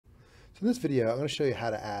So in this video, I'm going to show you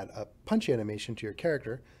how to add a punch animation to your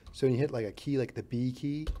character. So when you hit like a key, like the B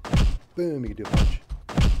key, boom, you can do a punch.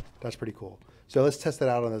 That's pretty cool. So let's test that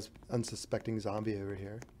out on this unsuspecting zombie over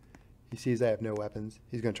here. He sees I have no weapons.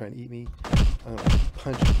 He's going to try and eat me. I'm going to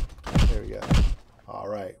punch him. There we go. All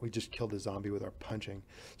right, we just killed the zombie with our punching.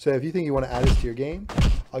 So if you think you want to add this to your game,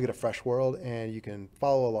 I'll get a fresh world and you can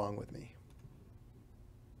follow along with me.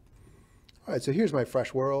 All right, so here's my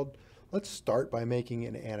fresh world. Let's start by making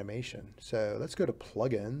an animation. So let's go to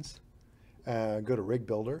plugins, go to rig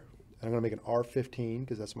builder. And I'm going to make an R15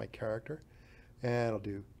 because that's my character. And I'll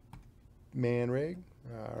do man rig.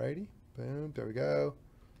 All righty, boom, there we go.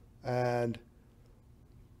 And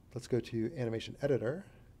let's go to animation editor,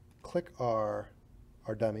 click our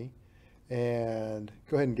dummy, and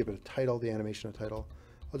go ahead and give it a title, the animation a title.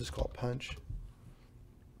 I'll just call it punch.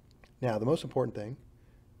 Now, the most important thing,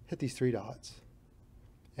 hit these three dots,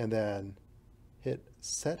 and then hit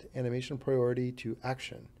set animation priority to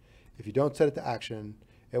action. If you don't set it to action,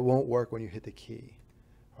 it won't work when you hit the key.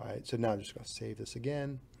 All right, so now I'm just going to save this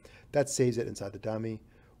again. That saves it inside the dummy.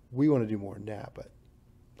 We want to do more than that, but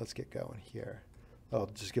let's get going here. That'll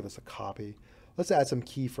just give us a copy. Let's add some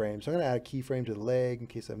keyframes. So I'm going to add a keyframe to the leg in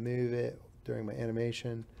case I move it during my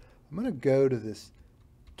animation. I'm going to go to this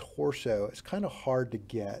torso. It's kind of hard to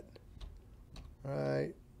get.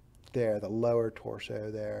 Right there, the lower torso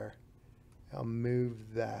there. I'll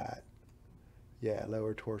move that. Yeah,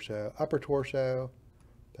 lower torso. Upper torso,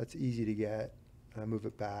 that's easy to get. And I move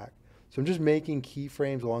it back. So I'm just making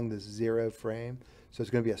keyframes along this 0 frame. So it's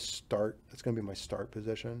going to be a start. That's going to be my start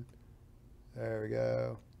position. There we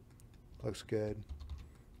go. Looks good.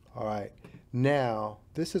 All right. Now,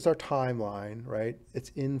 this is our timeline, right? It's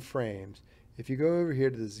in frames. If you go over here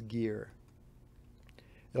to this gear,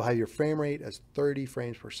 it'll have your frame rate as 30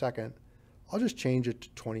 frames per second. I'll just change it to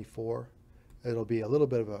 24. It'll be a little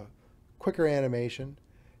bit of a quicker animation.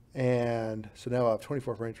 And so now I have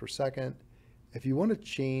 24 frames per second. If you want to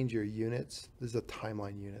change your units, this is the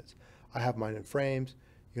timeline units. I have mine in frames.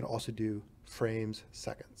 You can also do frames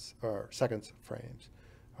seconds, or seconds frames.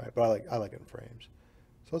 All right, but I like it in frames.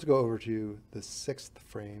 So let's go over to the 6th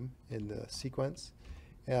frame in the sequence.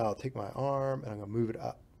 And I'll take my arm and I'm going to move it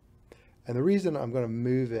up. And the reason I'm going to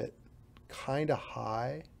move it kind of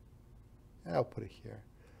high, I'll put it here.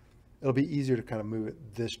 It'll be easier to kind of move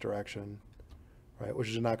it this direction, right? Which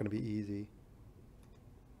is not going to be easy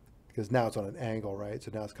because now it's on an angle, right?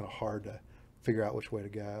 So now it's kind of hard to figure out which way to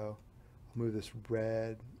go. I'll move this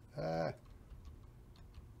red.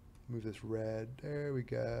 Move this red. There we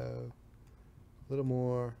go. A little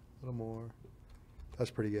more, a little more.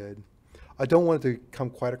 That's pretty good. I don't want it to come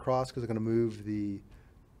quite across because I'm going to move the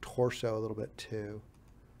torso a little bit too.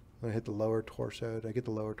 I'm going to hit the lower torso. Did I get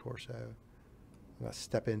the lower torso? I'm going to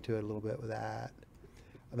step into it a little bit with that.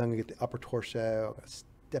 And then I'm going to get the upper torso. I'm going to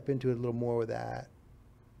step into it a little more with that.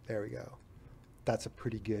 There we go. That's a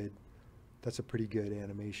pretty good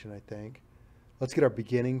animation, I think. Let's get our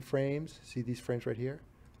beginning frames. See these frames right here?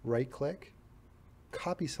 Right click,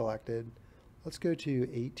 copy selected. Let's go to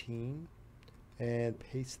 18 and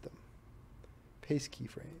paste them. Paste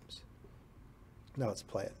keyframes. Now let's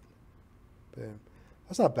play it. Boom.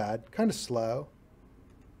 That's not bad. Kind of slow.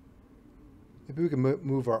 Maybe we can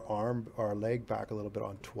move our leg back a little bit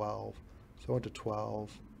on 12. So I went to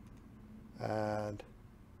 12. And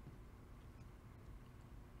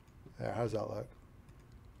there, how does that look?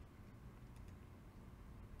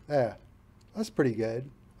 Yeah, that's pretty good.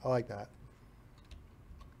 I like that.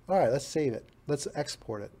 All right, let's save it. Let's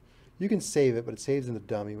export it. You can save it, but it saves in the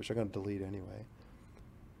dummy, which I'm going to delete anyway.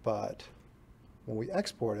 But when we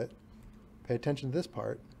export it, pay attention to this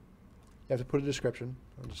part. You have to put a description.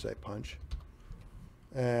 I'll just say punch.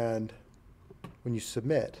 And when you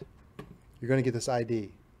submit, you're going to get this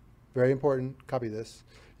ID. Very important. Copy this.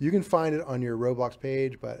 You can find it on your Roblox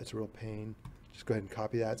page, but it's a real pain. Just go ahead and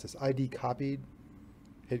copy that. It says ID copied.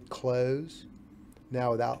 Hit close.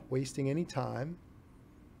 Now, without wasting any time,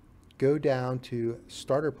 go down to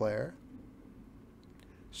starter player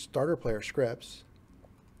scripts,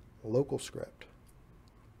 local script.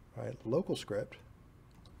 All right, local script.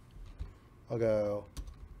 I'll go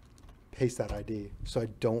paste that ID so I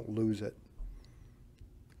don't lose it.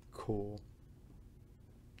 Cool.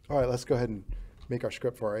 All right, let's go ahead and make our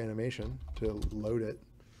script for our animation to load it.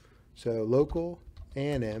 So local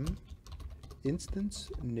anim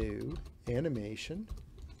instance new animation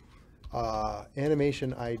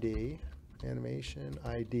animation ID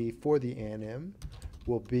for the anim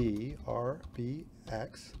will be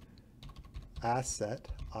RBX asset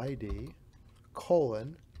ID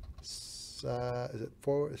colon is it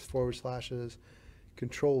forward slashes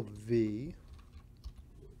control V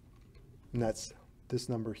And that's this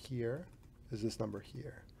number here is this number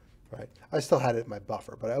here, right? I still had it in my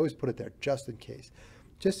buffer, but I always put it there just in case.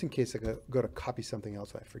 Just in case I go to copy something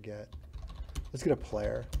else and I forget. Let's get a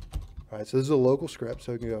player. All right, so this is a local script,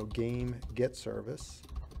 so we can go game get service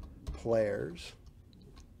players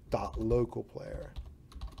dot local player.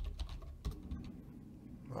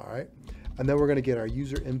 All right, and then we're going to get our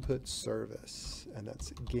user input service, and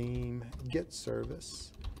that's game get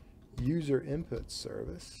service user input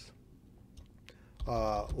service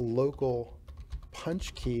local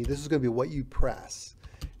punch key. This is going to be what you press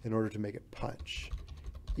in order to make it punch.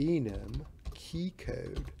 Enum key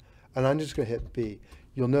code, and I'm just going to hit B.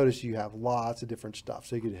 You'll notice you have lots of different stuff.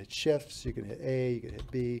 So you can hit shifts, you can hit A, you can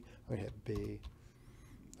hit B. I'm going to hit B.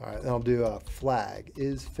 All right, and I'll do a flag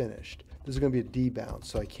is finished. This is going to be a debounce,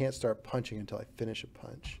 so I can't start punching until I finish a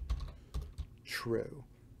punch. True.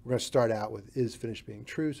 We're going to start out with is finished being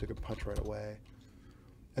true, so I can punch right away.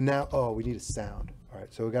 And now, oh, we need a sound. All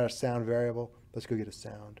right, so we got a sound variable. Let's go get a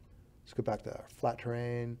sound. Let's go back to our flat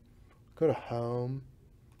terrain. Go to home,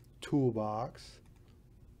 toolbox,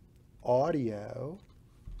 audio,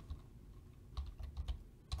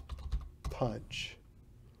 punch,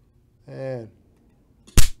 and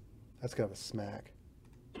that's kind of a smack.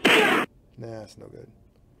 Nah, that's no good.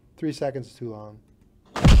 3 seconds is too long.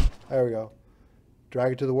 There we go.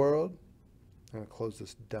 Drag it to the world. I'm going to close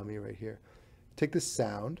this dummy right here. Take this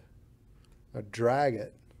sound, now drag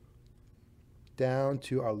it down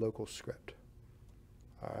to our local script.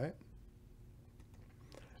 All right.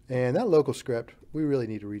 And that local script, we really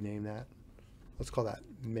need to rename that. Let's call that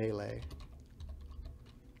melee.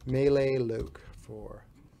 Melee loc for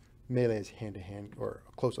melee is hand-to-hand or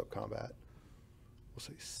close-up combat. We'll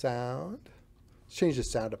say sound. Let's change the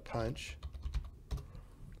sound to punch,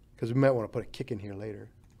 because we might want to put a kick in here later.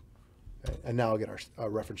 Right. And now I'll get our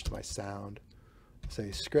reference to my sound.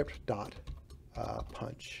 Say script dot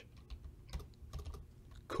punch.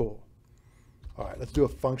 Cool. All right, let's do a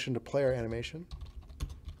function to play our animation.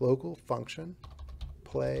 Local function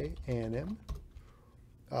play anim.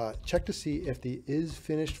 Check to see if the is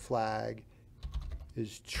finished flag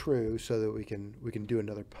is true, so that we can do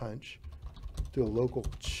another punch. Do a local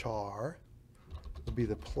char. Will be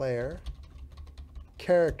the player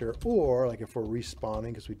character, or like if we're respawning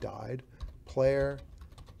because we died, player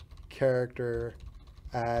character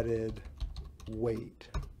added weight.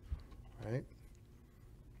 Right.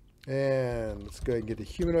 And let's go ahead and get the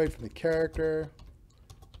humanoid from the character.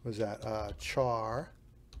 What was that? Char.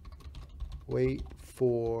 Wait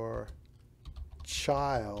for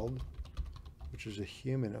child, which is a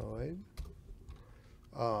humanoid.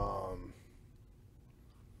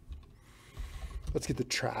 Let's get the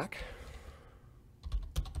track.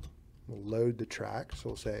 We'll load the track. So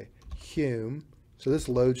we'll say hum. So this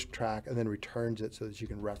loads track and then returns it so that you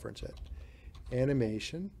can reference it.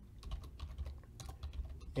 Animation.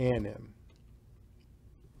 Anim.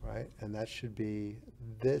 Right? And that should be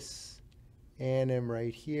this anim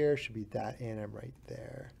right here. Should be that anim right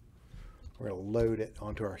there. We're going to load it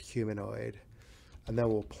onto our humanoid. And then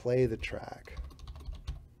we'll play the track.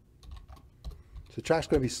 So the track's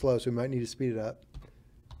going to be slow, so we might need to speed it up.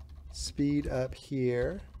 Speed up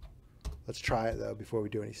here. Let's try it though before we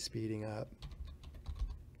do any speeding up.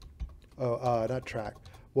 Oh, not track.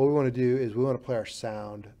 What we want to do is we want to play our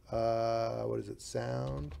sound. What is it?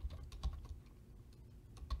 Sound.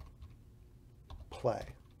 Play.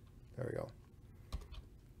 There we go.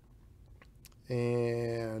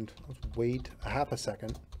 And let's wait a half a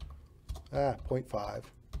second. 0.5.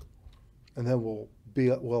 And then we'll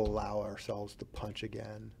allow ourselves to punch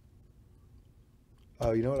again.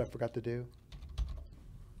 Oh, you know what I forgot to do?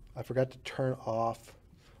 I forgot to turn off.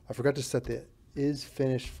 I forgot to set the is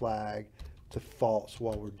finished flag to false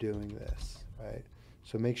while we're doing this, right?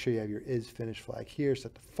 So make sure you have your is finished flag here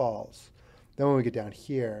set to false. Then when we get down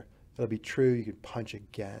here, it'll be true. You can punch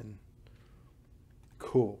again.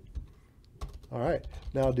 Cool. All right.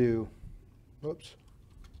 Now do, whoops,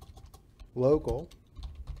 local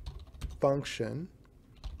function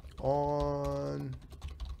on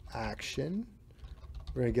action.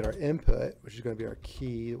 We're going to get our input, which is going to be our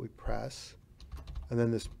key that we press. And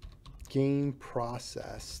then this game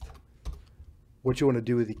processed, what you want to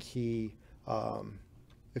do with the key,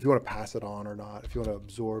 if you want to pass it on or not, if you want to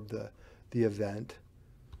absorb the event.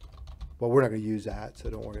 Well, we're not going to use that, so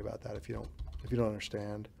don't worry about that if you don't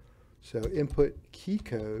understand. So input key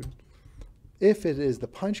code. If it is the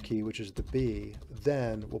punch key, which is the B,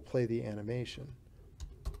 then we'll play the animation.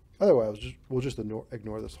 Otherwise, we'll just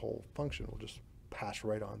ignore this whole function. We'll just pass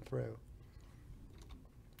right on through.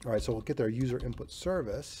 All right, so we'll get our user input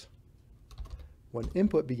service. When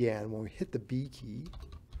input began, when we hit the B key,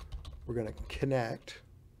 we're going to connect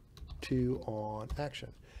to on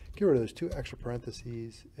action. Get rid of those 2 extra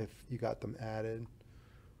parentheses if you got them added.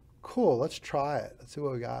 Cool, let's try it. Let's see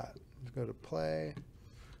what we got. Let's go to play,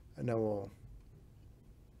 and then we'll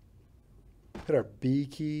hit our B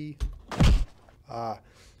key.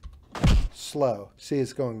 Slow. See,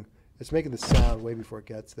 it's making the sound way before it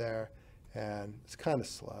gets there, and it's kind of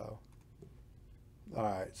slow. All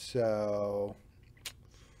right, so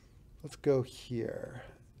let's go here.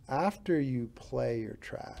 After you play your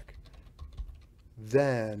track,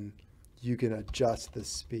 then you can adjust the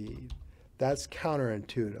speed. That's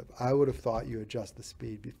counterintuitive. I would have thought you adjust the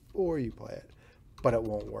speed before you play it, but it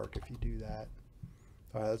won't work if you do that.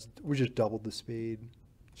 All right, we just doubled the speed.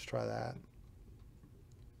 Let's try that.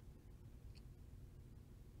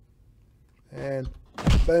 And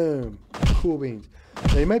boom, cool beans.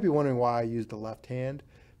 Now you might be wondering why I used the left hand,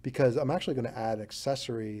 because I'm actually going to add an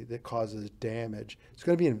accessory that causes damage. It's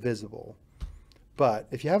going to be invisible. But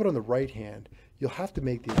if you have it on the right hand, you'll have to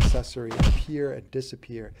make the accessory appear and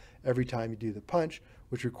disappear every time you do the punch,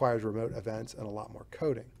 which requires remote events and a lot more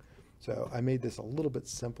coding. So I made this a little bit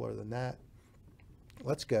simpler than that.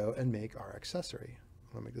 Let's go and make our accessory.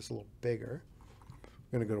 I'm going to make this a little bigger.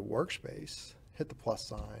 I'm going to go to workspace, hit the plus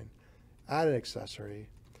sign, add an accessory.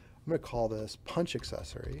 I'm going to call this punch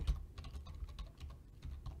accessory.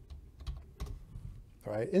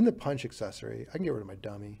 All right, in the punch accessory, I can get rid of my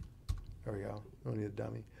dummy. There we go. I don't need a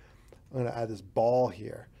dummy. I'm going to add this ball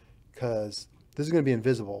here because this is going to be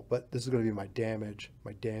invisible, but this is going to be my damage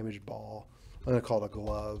ball. I'm going to call it a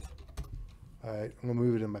glove. All right, I'm going to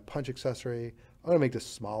move it in my punch accessory. I'm going to make this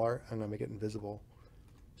smaller. I'm going to make it invisible.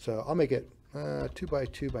 So I'll make it 2 by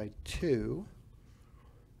 2 by 2.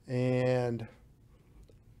 And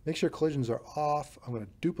make sure collisions are off. I'm going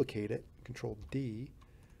to duplicate it, Control D.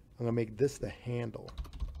 I'm going to make this the handle,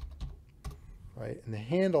 right? And the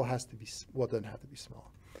handle has to be, well, it doesn't have to be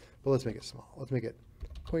small, but let's make it small. Let's make it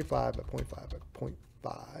 0.5 by 0.5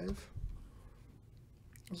 by 0.5.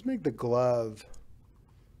 Let's make the glove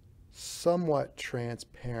somewhat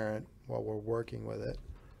transparent while we're working with it.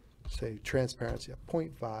 Say transparency at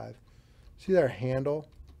 0.5. See our handle?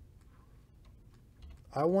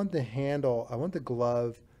 I want the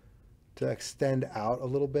glove to extend out a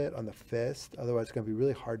little bit on the fist. Otherwise, it's going to be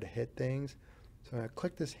really hard to hit things. So I'm going to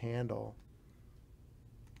click this handle.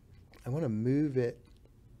 I want to move it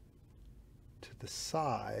to the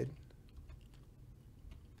side.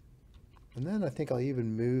 And then I think I'll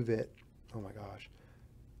even move it. Oh my gosh.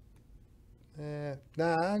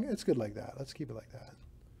 Nah, it's good like that. Let's keep it like that.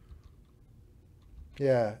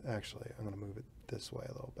 Yeah, actually, I'm going to move it this way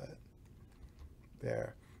a little bit.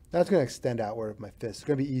 There. That's going to extend outward of my fist. It's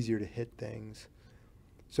going to be easier to hit things.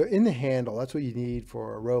 So in the handle, that's what you need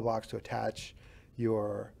for Roblox to attach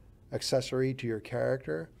your accessory to your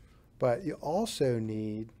character. But you also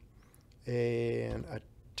need an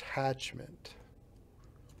attachment.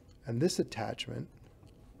 And this attachment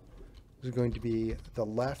is going to be the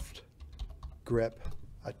left grip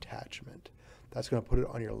attachment. That's going to put it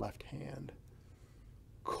on your left hand.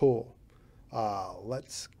 Cool.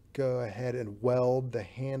 Let's go ahead and weld the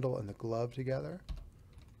handle and the glove together.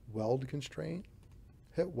 Weld constraint,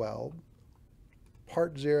 hit weld.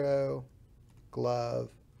 Part 0, glove.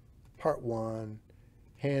 Part 1,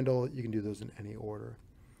 handle. You can do those in any order.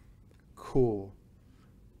 Cool.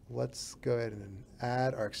 Let's go ahead and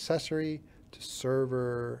add our accessory to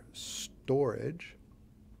server storage.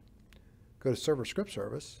 Go to server script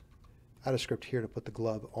service. Add a script here to put the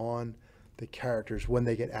glove on the characters when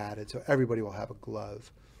they get added. So everybody will have a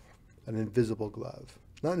glove. An invisible glove.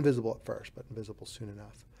 Not invisible at first, but invisible soon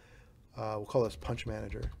enough. We'll call this Punch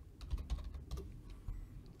Manager.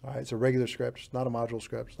 All right, it's a regular script. It's not a module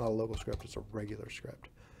script. It's not a local script. It's a regular script.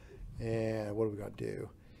 And what are we going to do?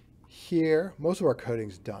 Here, most of our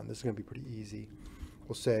coding's done. This is going to be pretty easy.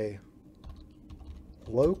 We'll say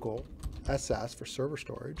local SS for server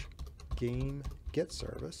storage, game get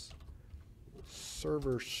service,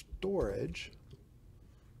 server storage,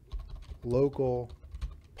 local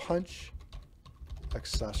punch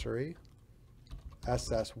accessory,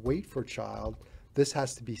 SS wait for child. This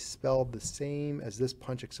has to be spelled the same as this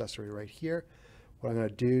punch accessory right here. What I'm going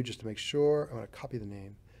to do, just to make sure, I'm going to copy the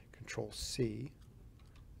name, Control C,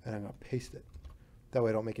 and I'm going to paste it. That way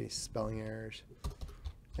I don't make any spelling errors.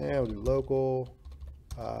 And we'll do local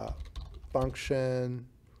function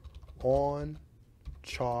on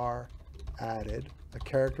char added. A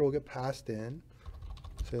character will get passed in.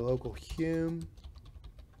 Say local hum,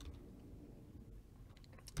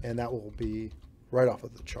 and that will be right off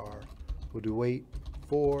of the char. We'll do wait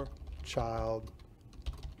for child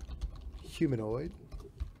humanoid.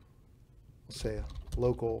 We'll say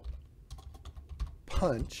local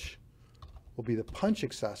punch will be the punch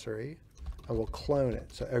accessory, and we'll clone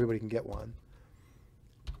it so everybody can get one.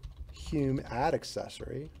 Add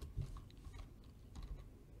accessory.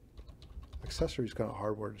 Accessory is kind of a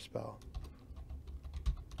hard word to spell.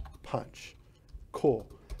 Punch. Cool.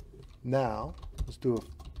 Now let's do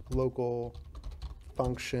a local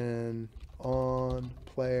function on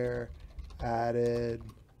player added.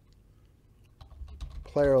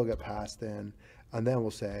 Player will get passed in, and then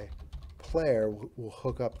we'll say player will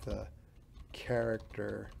hook up the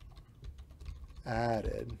character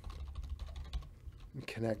added and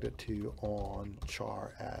connect it to on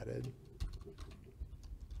char added.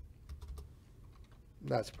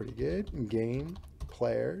 That's pretty good. Game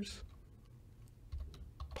players,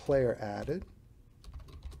 player added,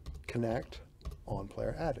 connect on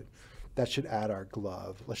player added. That should add our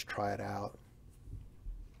glove. Let's try it out.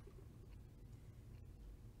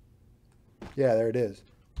 Yeah, there it is.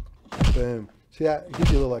 Boom. See that? It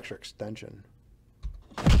gives you a little extra extension.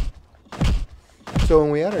 So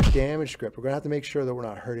when we add our damage script, we're going to have to make sure that we're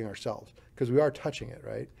not hurting ourselves because we are touching it,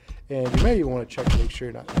 right? And you may even want to check to make sure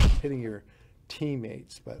you're not hitting your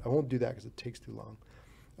teammates, but I won't do that because it takes too long.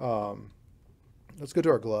 Let's go to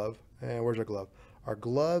our glove. And where's our glove? Our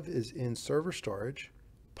glove is in server storage,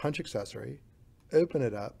 punch accessory, open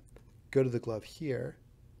it up, go to the glove here,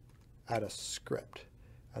 add a script.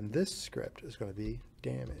 And this script is going to be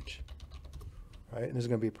damage, right? And this is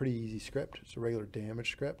going to be a pretty easy script. It's a regular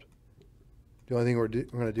damage script. The only thing we're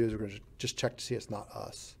going to do is we're going to just check to see it's not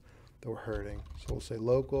us that we're hurting. So we'll say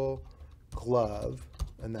local glove,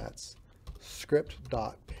 and that's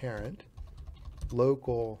script.parent.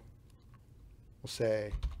 Local, we'll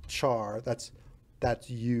say char. That's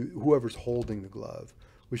you, whoever's holding the glove.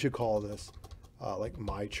 We should call this like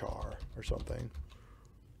my char or something.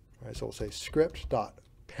 All right, so we'll say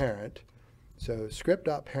script.parent. So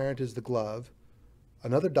script.parent is the glove.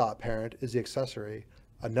 Another dot parent is the accessory.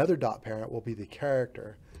 Another dot parent will be the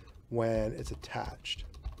character when it's attached.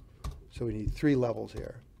 So we need 3 levels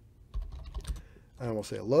here. And we'll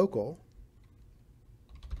say local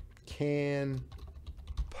can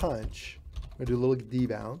punch. We'll do a little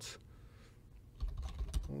debounce.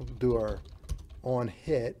 We'll do our on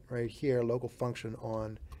hit right here, local function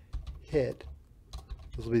on hit.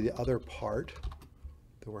 This will be the other part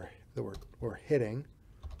that we're hitting.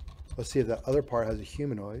 Let's see if that other part has a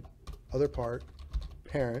humanoid. Other part,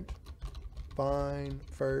 parent, find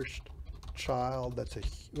first child. That's a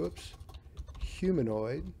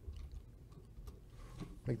humanoid.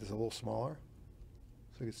 Make this a little smaller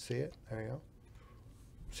so you can see it. There you go.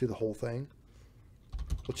 See the whole thing.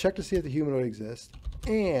 We'll check to see if the humanoid exists,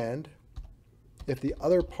 and if the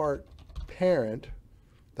other part, parent,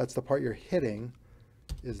 that's the part you're hitting,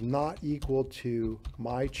 is not equal to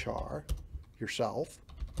my char, yourself,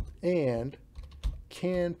 and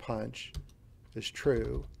can punch is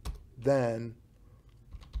true, then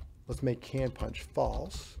let's make can punch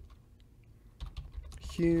false.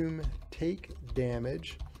 Take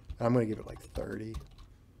damage, and I'm going to give it like 30.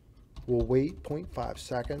 We'll wait 0.5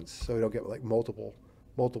 seconds so we don't get like multiple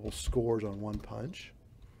scores on one punch.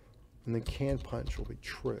 And then can punch will be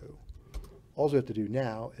true. All we have to do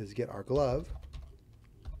now is get our glove,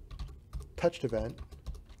 touched event,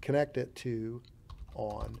 connect it to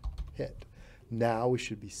on hit. Now we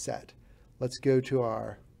should be set. Let's go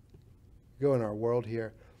in our world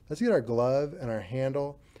here. Let's get our glove and our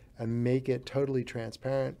handle and make it totally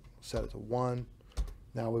transparent. Set it to 1.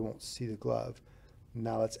 Now we won't see the glove.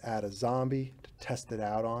 Now let's add a zombie to test it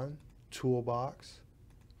out on. Toolbox.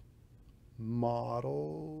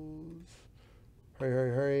 Models. Hurry,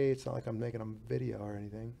 hurry, hurry. It's not like I'm making a video or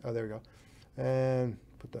anything. Oh, there we go. And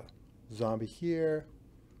put the zombie here.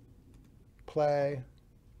 Play.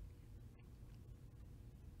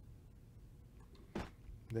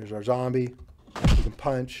 There's our zombie. We can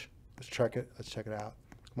punch. Let's check it. Let's check it out.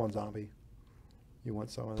 Come on, zombie. You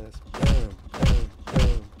want some of this? Boom, boom,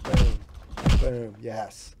 boom, boom, boom.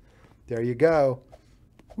 Yes. There you go.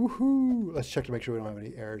 Woohoo. Let's check to make sure we don't have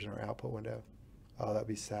any errors in our output window. Oh, that'd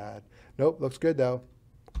be sad. Nope. Looks good, though.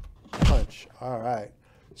 Punch. All right.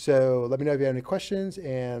 So let me know if you have any questions,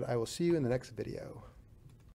 and I will see you in the next video.